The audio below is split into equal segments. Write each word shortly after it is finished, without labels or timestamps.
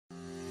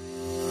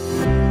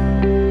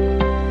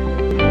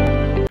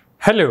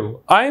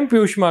Hello, I am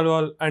Piyush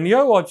Malwal and you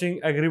are watching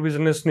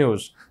Agribusiness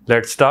News.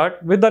 Let's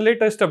start with the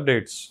latest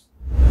updates.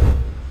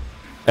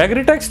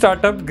 Agri-tech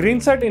startup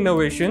GreenSat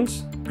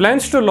Innovations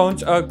plans to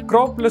launch a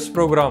Crop Plus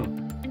program,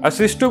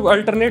 assistive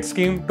alternate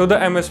scheme to the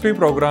MSP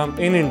program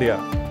in India.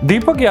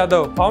 Deepak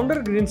Yadav,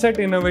 founder GreenSat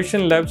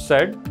Innovation Lab,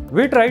 said,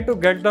 "We try to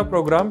get the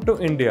program to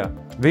India.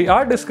 We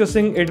are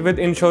discussing it with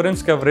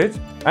insurance coverage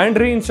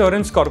and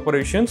reinsurance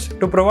corporations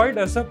to provide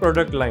us a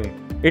product line.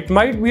 It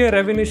might be a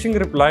revenue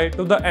reply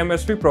to the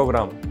MSP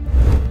program."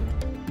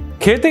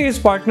 Kheyti is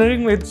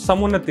partnering with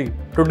Samunnati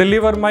to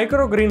deliver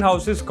micro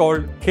greenhouses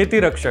called Kheyti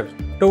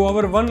to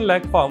over 1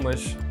 lakh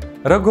farmers.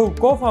 Raghu,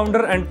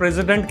 co-founder and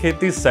president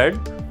Kheyti, said,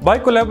 "By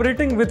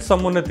collaborating with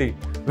Samunnati,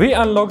 we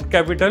unlocked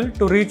capital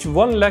to reach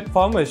 1 lakh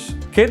farmers.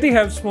 Kheyti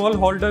helps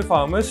smallholder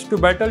farmers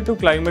to battle to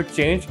climate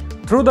change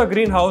through the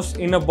greenhouse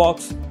in a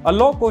box, a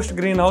low-cost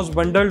greenhouse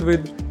bundled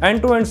with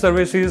end-to-end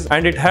services,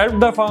 and it helped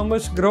the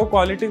farmers grow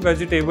quality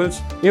vegetables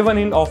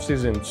even in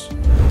off-seasons."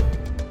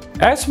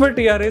 As per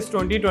TRA's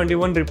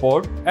 2021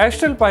 report,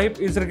 Astral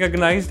Pipe is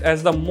recognized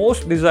as the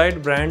most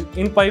desired brand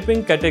in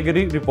piping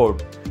category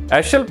report.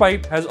 Astral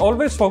Pipe has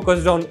always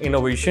focused on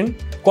innovation,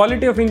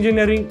 quality of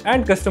engineering,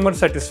 and customer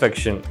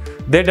satisfaction.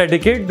 They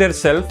dedicate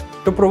themselves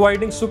to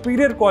providing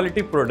superior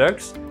quality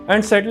products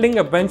and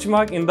settling a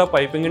benchmark in the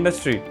piping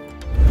industry.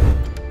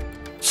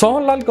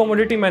 Sohanlal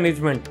Commodity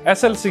Management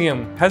 (SLCM)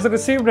 has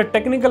received a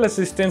technical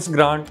assistance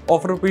grant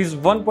of Rs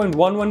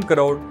 1.11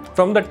 crore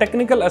from the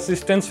Technical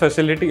Assistance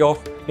Facility of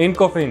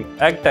Incofin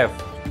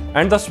 (AgTef)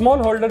 and the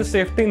Smallholder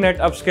Safety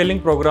Net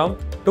Upscaling Program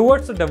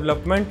towards the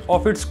development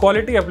of its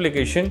quality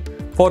application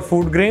for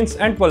food grains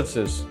and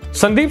pulses.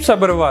 Sandeep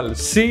Sabharwal,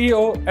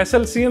 CEO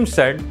SLCM,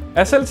 said,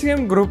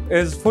 "SLCM Group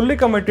is fully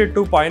committed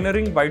to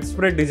pioneering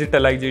widespread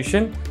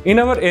digitalization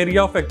in our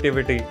area of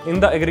activity in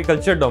the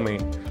agriculture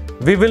domain.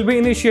 We will be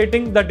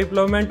initiating the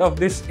deployment of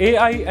this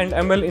AI and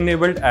ML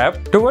enabled app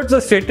towards the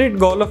stated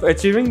goal of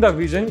achieving the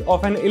vision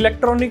of an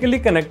electronically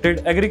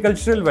connected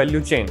agricultural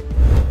value chain."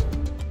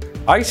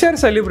 ICAR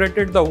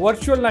celebrated the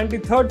virtual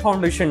 93rd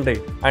Foundation Day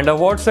and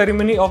award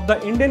ceremony of the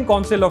Indian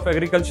Council of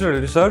Agricultural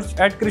Research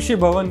at Krishi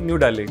Bhavan,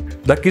 New Delhi.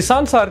 The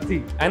Kisan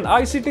Sarthi, an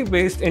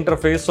ICT-based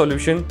interface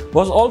solution,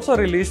 was also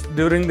released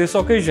during this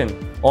occasion.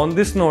 On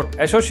this note,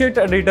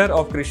 Associate Editor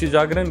of Krishi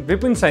Jagran,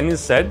 Vipin Saini,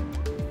 said,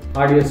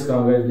 "Heartiest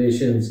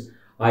congratulations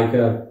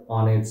ICAR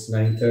on its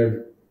 93rd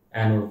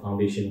annual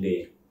Foundation Day,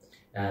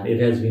 and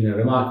it has been a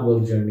remarkable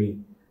journey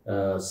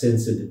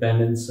since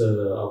independence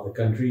of the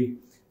country,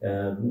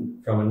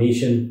 from a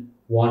nation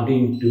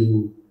wanting to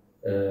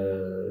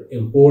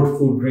import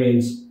food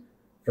grains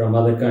from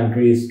other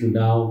countries to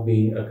now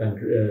being a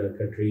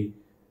country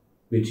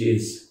which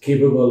is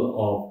capable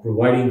of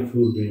providing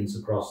food grains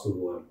across the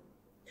world.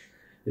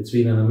 It's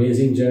been an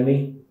amazing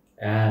journey,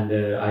 and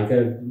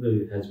ICAR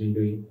has been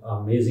doing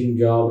an amazing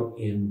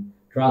job in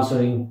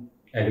transferring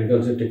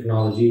agriculture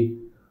technology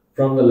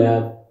from the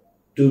lab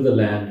to the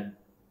land.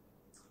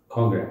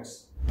 Congrats.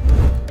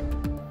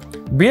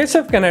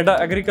 BASF Canada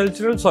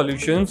Agricultural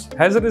Solutions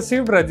has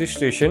received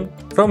registration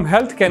from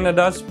Health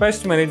Canada's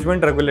Pest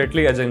Management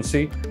Regulatory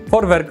Agency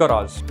for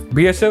Vercoraz,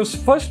 BASF's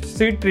first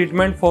seed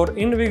treatment for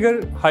in-vigor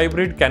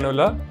hybrid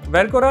canola.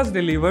 Vercoraz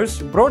delivers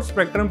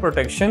broad-spectrum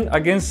protection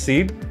against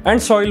seed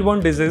and soil-borne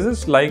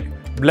diseases like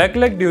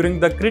blackleg during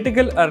the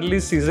critical early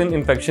season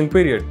infection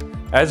period,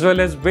 as well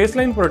as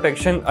baseline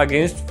protection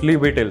against flea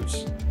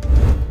beetles.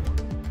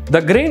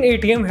 The Grain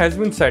ATM has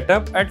been set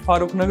up at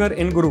Farrukhnagar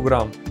in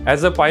Gurugram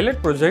as a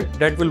pilot project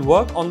that will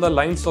work on the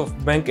lines of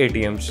bank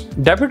ATMs.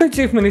 Deputy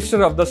Chief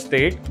Minister of the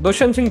state,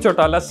 Dushyant Singh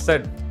Chautala,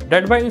 said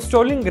that by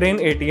installing grain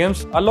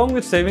ATMs along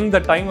with saving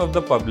the time of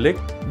the public,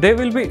 they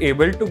will be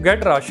able to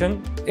get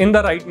ration in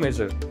the right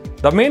measure.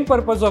 The main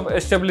purpose of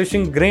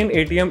establishing grain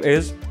ATM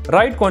is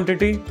right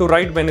quantity to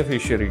right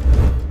beneficiary.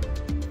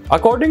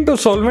 According to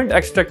Solvent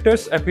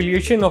Extractors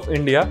Affiliation of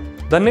India,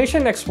 the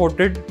nation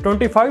exported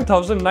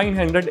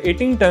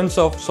 25,918 tons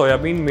of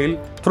soybean meal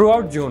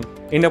throughout June,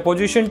 in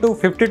opposition to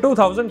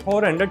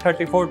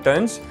 52,434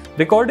 tons,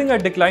 recording a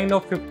decline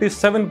of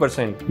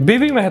 57%.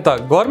 BV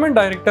Mehta, Government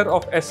Director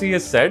of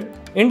SES, said,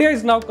 "India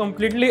is now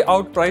completely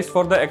outpriced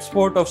for the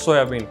export of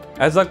soybean,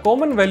 as the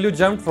common value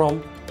jumped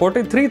from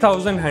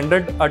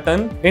 43,100 a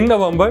ton in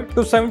November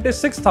to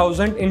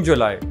 76,000 in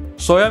July.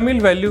 Soya meal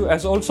value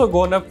has also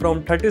gone up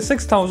from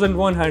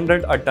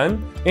 36,100 a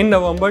ton in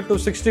November to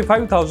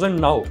 65,000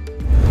 now."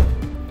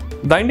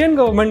 The Indian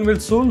government will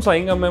soon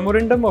sign a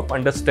memorandum of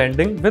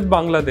understanding with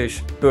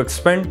Bangladesh to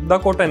expand the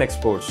cotton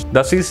exports.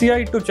 The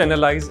CCI to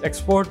channelize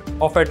export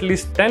of at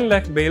least 10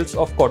 lakh bales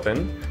of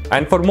cotton.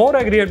 And for more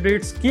agri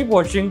updates, keep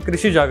watching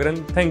Krishi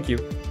Jagran. Thank you.